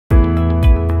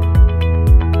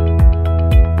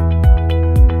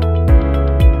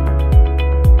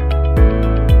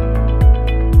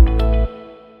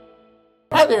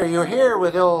there, you're here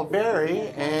with old Barry,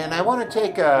 and I want to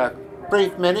take a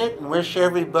brief minute and wish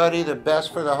everybody the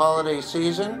best for the holiday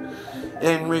season.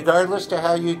 And regardless to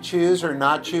how you choose or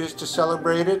not choose to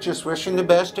celebrate it, just wishing the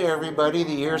best to everybody.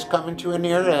 The year's coming to a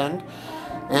near end,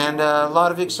 and a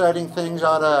lot of exciting things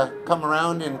ought to come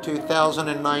around in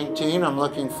 2019. I'm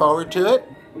looking forward to it.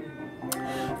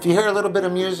 If you hear a little bit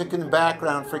of music in the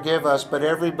background, forgive us, but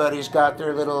everybody's got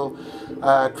their little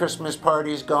Christmas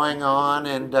parties going on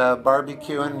and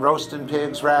barbecuing, roasting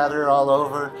pigs rather, all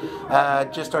over.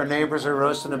 Just our neighbors are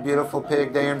roasting a beautiful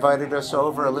pig. They invited us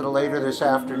over a little later this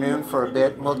afternoon for a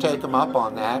bit, and we'll take them up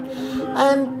on that.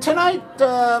 And tonight,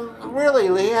 really,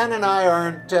 Leanne and I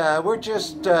aren't, we're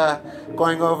just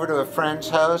going over to a friend's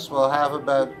house. We'll have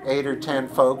about 8 or 10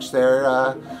 folks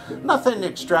there. Nothing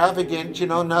extravagant, you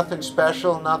know, nothing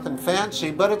special, nothing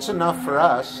fancy, but it's enough for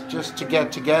us just to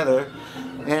get together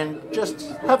and just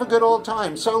have a good old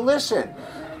time. So listen,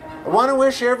 I want to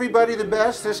wish everybody the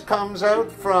best. This comes out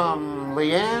from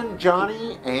Leanne,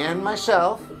 Johnny, and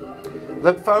myself.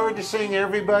 Look forward to seeing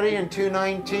everybody in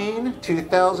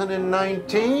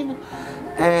 2019,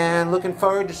 and looking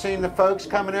forward to seeing the folks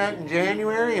coming out in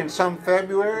January and some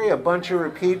February, a bunch of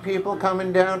repeat people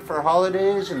coming down for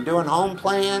holidays and doing home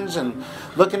plans and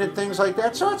looking at things like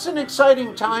that. So it's an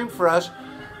exciting time for us,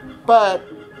 but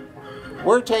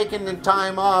we're taking the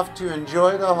time off to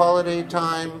enjoy the holiday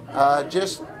time,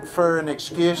 just for an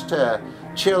excuse to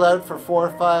chill out for 4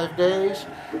 or 5 days.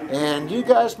 And you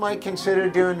guys might consider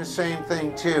doing the same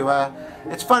thing too.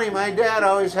 It's funny, my dad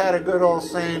always had a good old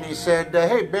saying. He said,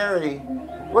 hey Barry,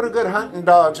 what do good hunting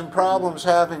dogs and problems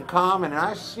have in common? And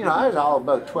I was all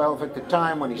about 12 at the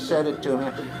time when he said it to me.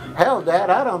 Hell,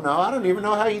 Dad, I don't know. I don't even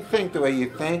know how you think the way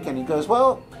you think. And he goes,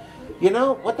 well, you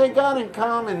know, what they got in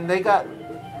common, they got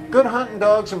good hunting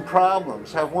dogs and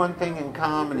problems have one thing in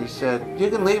common. He said, you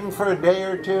can leave them for a day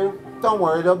or two. Don't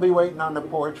worry, they'll be waiting on the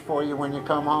porch for you when you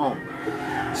come home.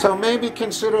 So maybe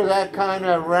consider that kind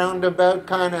of roundabout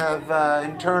kind of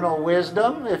internal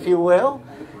wisdom, if you will.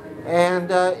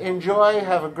 And enjoy,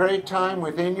 have a great time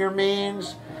within your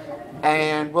means.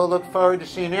 And we'll look forward to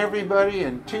seeing everybody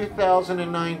in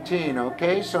 2019,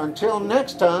 okay? So until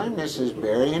next time, this is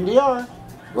Barry and DR.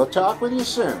 We'll talk with you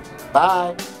soon.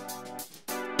 Bye.